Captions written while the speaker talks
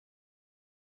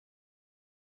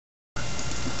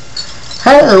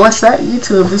Hey, what's up,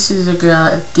 YouTube? This is your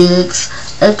girl, Gigs,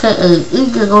 aka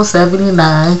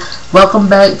Egiggle79. Welcome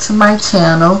back to my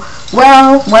channel.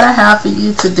 Well, what I have for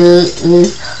you today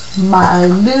is my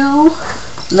new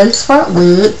lace front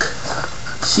wig.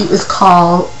 She is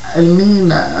called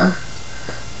Wig-Elina,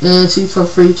 and she's from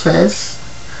Free Tress,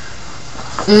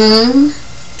 and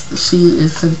she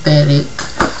is synthetic.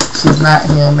 She's not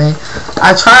human.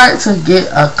 I tried to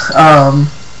get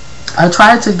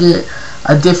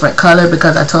a different color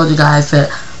because I told you guys that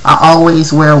I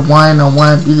always wear 1 or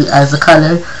 1B as a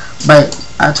color, but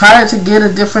I tried to get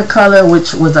a different color,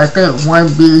 which was I think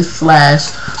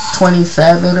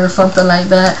 1B/27 or something like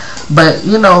that. But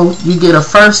you know, you get a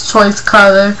first choice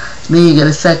color, then you get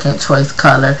a second choice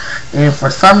color, and for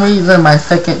some reason my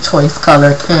second choice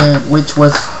color came, which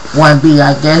was 1B.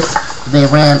 I guess they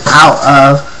ran out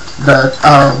of the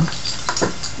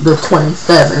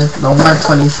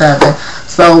 127.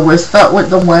 So we're stuck with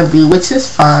the 1B, which is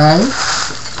fine.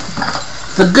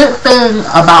 The good thing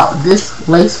about this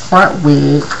lace front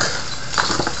wig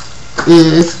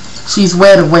is she's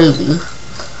wet and wavy,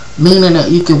 meaning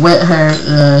that you can wet her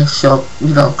and she'll,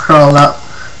 you know, curl up.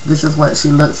 This is what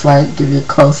she looks like. Give you a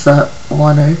close up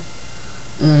on her.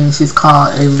 And she's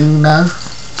called Wig-Elina.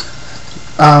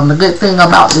 The good thing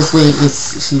about this wig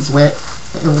is she's wet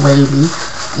and wavy,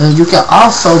 and you can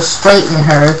also straighten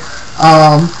her.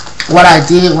 What I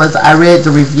did was I read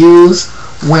the reviews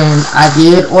when I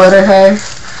did order her,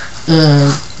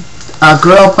 and a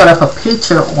girl put up a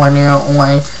picture on there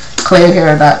on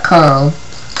clayhair.com.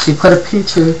 She put a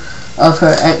picture of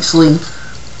her actually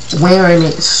wearing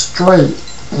it straight,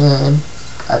 and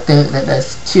I think that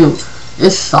that's cute.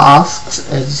 It's soft,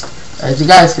 as you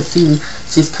guys can see.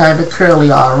 She's kind of curly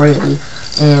already,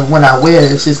 and when I wear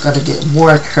it, she's gonna get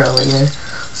more curlier.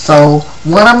 So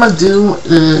what I'm gonna do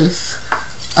is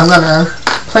I'm gonna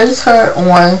place her on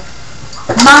my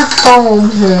foam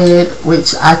head,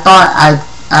 which I thought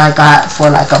I got for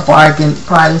like a bargain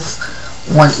price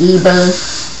on eBay.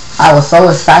 I was so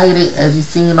excited, as you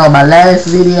seen on my last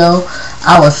video.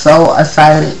 I was so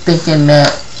excited thinking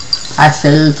that I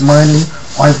saved money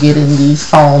on getting these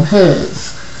foam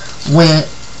heads, when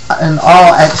in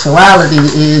all actuality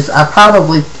is I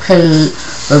probably paid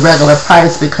the regular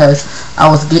price because I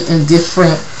was getting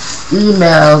different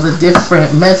emails and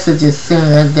different messages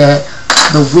saying that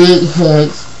the wig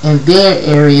heads in their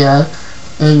area,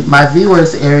 in my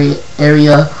viewers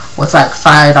area was like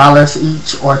 $5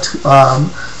 each, or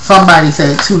somebody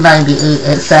said $2.98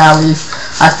 at Sally's.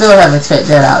 I still haven't checked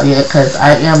that out yet because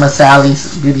I am a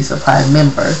Sally's Beauty Supply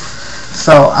member,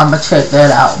 so I'm gonna check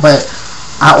that out. But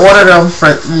I ordered them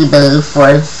for eBay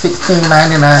for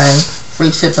 $16.99,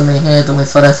 free shipping and handling,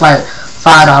 so that's like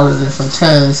 $5 and some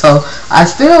change. So I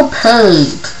still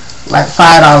paid like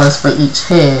 $5 for each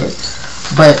head,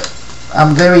 but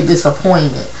I'm very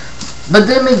disappointed. But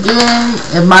then again,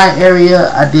 in my area,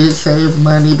 I did save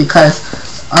money because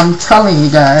I'm telling you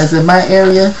guys, in my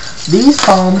area, these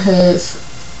foam heads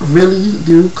really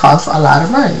do cost a lot of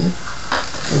money.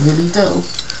 They really do.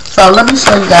 So let me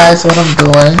show you guys what I'm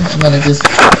doing. I'm going to just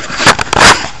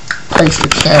place the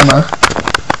camera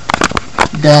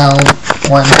down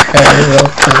on her real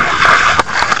quick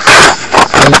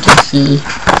so you can see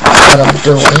what I'm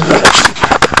doing.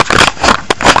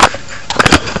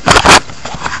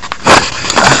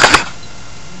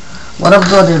 What I'm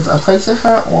doing is I'm placing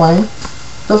her on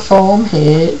the foam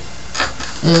head,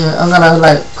 and I'm going to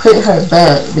like put her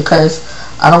back because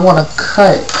I don't want to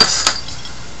cut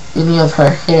any of her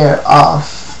hair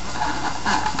off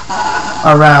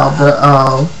around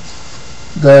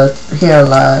the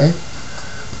hairline.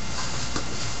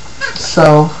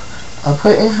 So I'm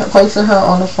placing her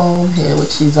on the foam head,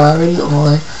 which she's already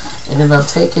on, and then I'm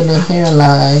taking the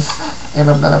hairline and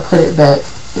I'm gonna put it back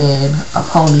in a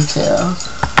ponytail.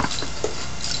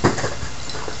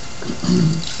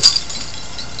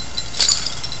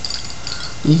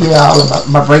 You hear all of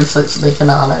my bracelets making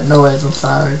all that noise, I'm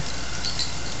sorry.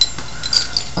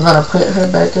 I'm gonna put her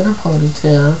back in a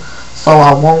ponytail so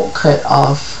I won't cut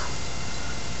off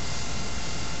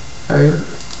her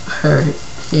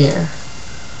hair.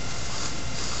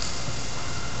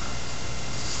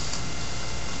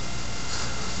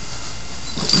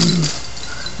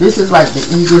 This is like the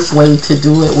easiest way to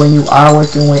do it when you are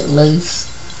working with lace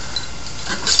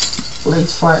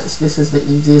fronts. This is the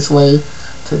easiest way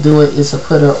to do it, is to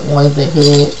put her on the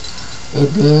head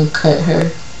and then cut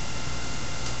her,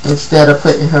 instead of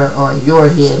putting her on your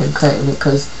head and cutting it,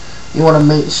 because you want to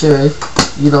make sure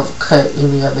you don't cut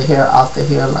any of the hair off the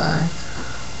hairline.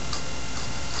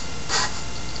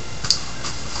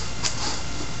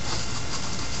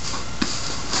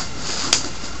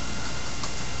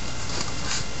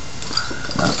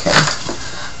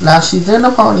 Now she's in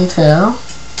a ponytail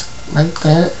like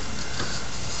that,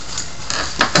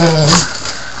 and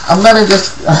I'm gonna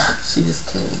just she just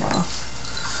came off.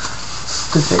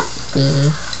 Stupid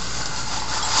thing.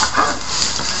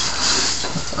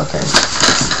 Okay,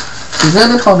 she's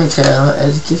in a ponytail,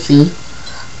 as you can see.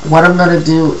 What I'm gonna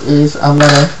do is I'm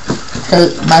gonna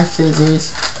take my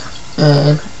scissors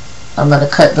and I'm gonna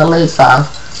cut the lace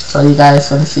off. So you guys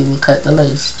gonna see me cut the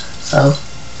lace. So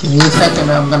give me a second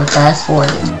and I'm gonna fast forward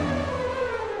it.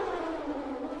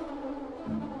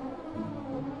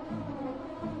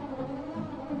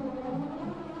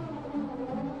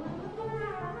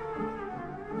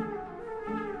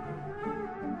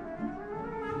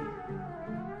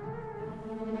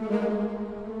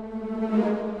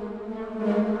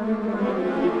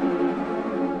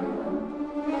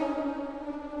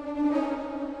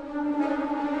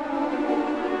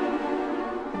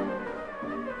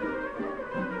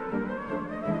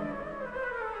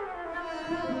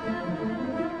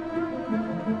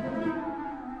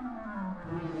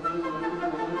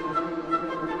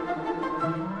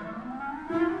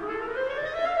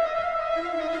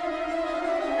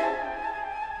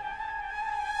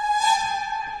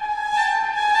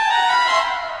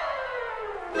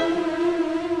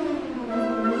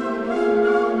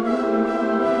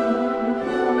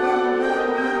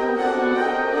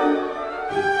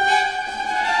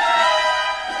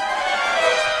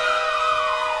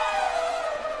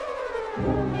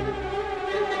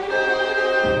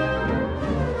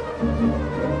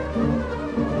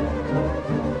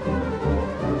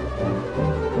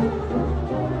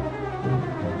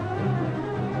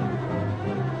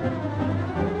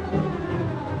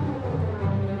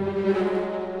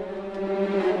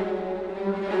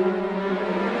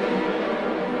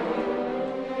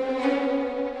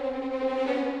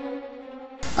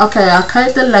 Okay, I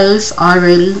cut the lace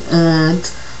already, and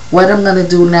what I'm gonna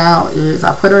do now is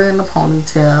I put her in a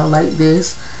ponytail like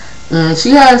this, and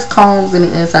she has combs in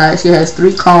the inside. She has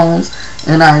 3 combs,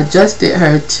 and I adjusted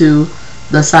her to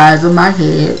the size of my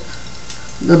head.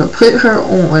 I'm gonna put her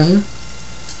on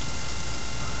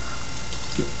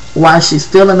while she's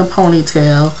still in a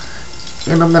ponytail,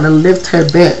 and I'm gonna lift her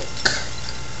back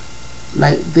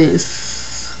like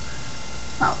this.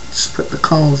 I'll just put the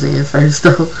combs in first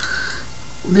though.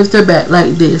 Lift her back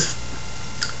like this,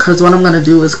 because what I'm going to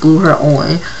do is glue her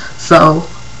on. So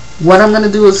what I'm going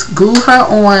to do is glue her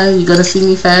on. You're going to see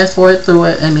me fast forward through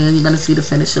it, and then you're going to see the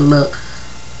finished look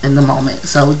in the moment.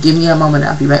 So give me a moment,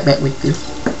 I'll be right back with you.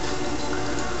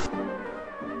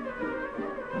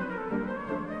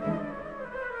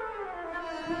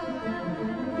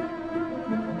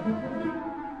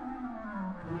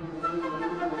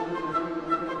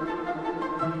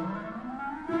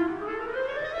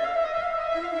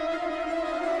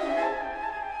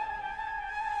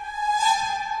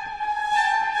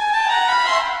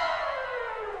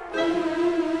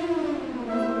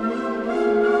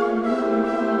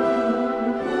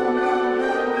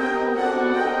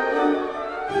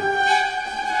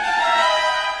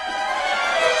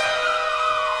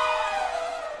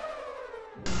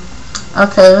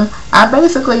 Okay, I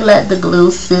basically let the glue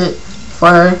sit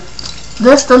for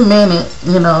just a minute,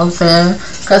 you know what I'm saying?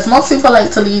 Because most people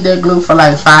like to leave their glue for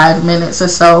like 5 minutes or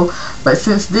so. But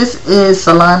since this is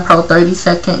Salon Pro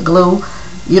 30-second glue,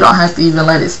 you don't have to even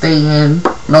let it stay in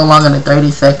no longer than 30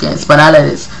 seconds. But I let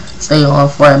it stay on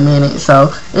for a minute,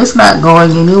 so it's not going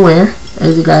anywhere.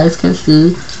 As you guys can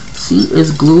see, she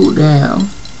is glued down.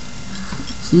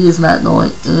 She is not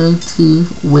going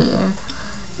anywhere.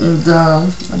 And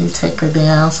let me take her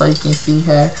down so you can see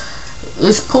her.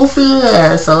 It's poofy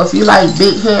hair, so if you like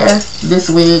big hair, this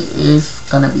wig is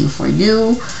gonna be for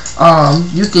you.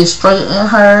 You can straighten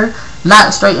her,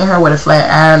 not straighten her with a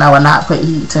flat iron. I will not put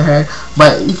heat to her,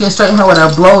 but you can straighten her with a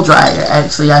blow dryer.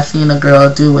 Actually, I seen a girl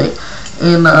do it,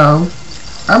 and I'm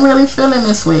really feeling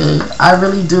this wig. I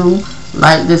really do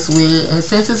like this wig, and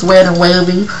since it's wet and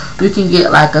wavy, you can get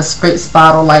like a spritz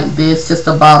bottle like this, just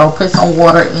a bottle, put some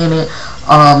water in it,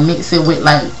 mix it with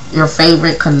like your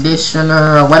favorite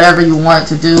conditioner or whatever you want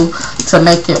to do to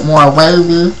make it more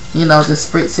wavy. You know, just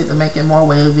spritz it to make it more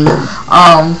wavy.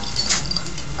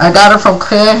 I got her from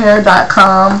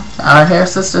clairehair.com or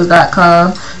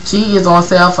hairsisters.com. She is on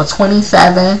sale for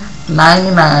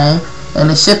 $27.99, and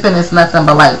the shipping is nothing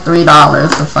but like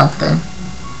 $3 or something.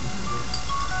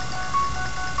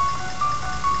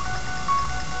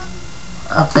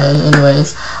 Okay,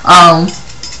 anyways,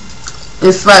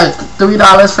 it's like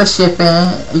 $3 for shipping.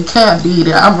 You can't beat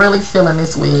it. I'm really feeling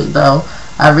this wig though.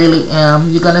 I really am.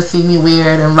 You're gonna see me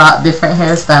wear it and rock different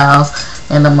hairstyles.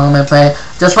 in the moment. But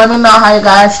just let me know how you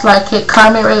guys like it.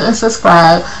 Comment, rate, and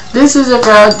subscribe. This is your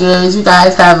girl Giz. You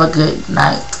guys have a good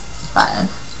night. Bye.